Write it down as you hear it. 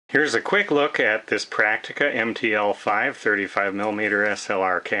Here's a quick look at this Praktica MTL5 35mm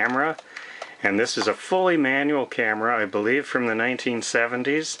SLR camera, and this is a fully manual camera, I believe from the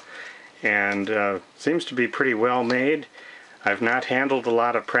 1970s, and seems to be pretty well made. I've not handled a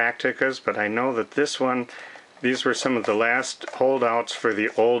lot of Prakticas, but I know that this one, these were some of the last holdouts for the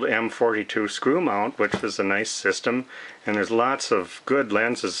old M42 screw mount, which was a nice system, and there's lots of good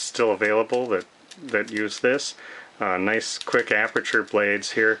lenses still available that use this. Nice quick aperture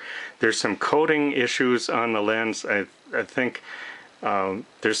blades here. There's some coating issues on the lens. I think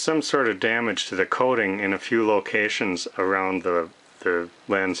there's some sort of damage to the coating in a few locations around the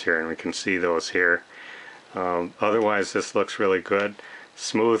lens here, and we can see those here. Otherwise this looks really good.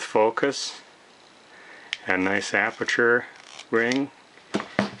 Smooth focus and nice aperture ring,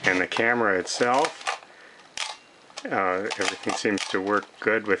 and the camera itself, everything seems to work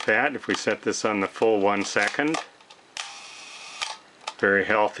good with that. If we set this on the full 1 second, very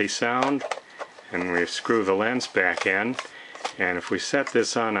healthy sound, and we screw the lens back in, and if we set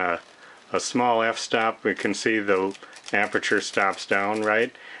this on a small f-stop, we can see the aperture stops down,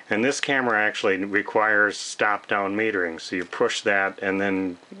 right? And this camera actually requires stop-down metering, so you push that and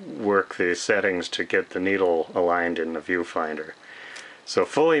then work the settings to get the needle aligned in the viewfinder. So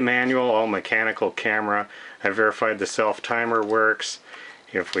fully manual, all mechanical camera. I verified the self-timer works.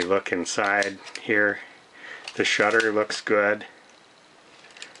 If we look inside here, the shutter looks good.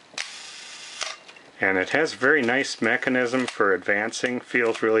 And it has a very nice mechanism for advancing,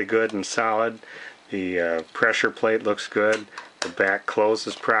 feels really good and solid. The pressure plate looks good, the back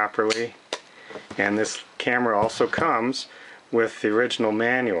closes properly, and this camera also comes with the original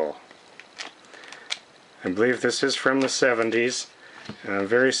manual. I believe this is from the 70s. A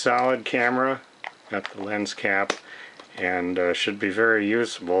very solid camera, got the lens cap, and should be very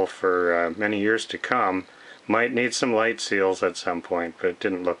usable for many years to come. Might need some light seals at some point, but it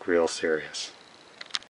didn't look real serious.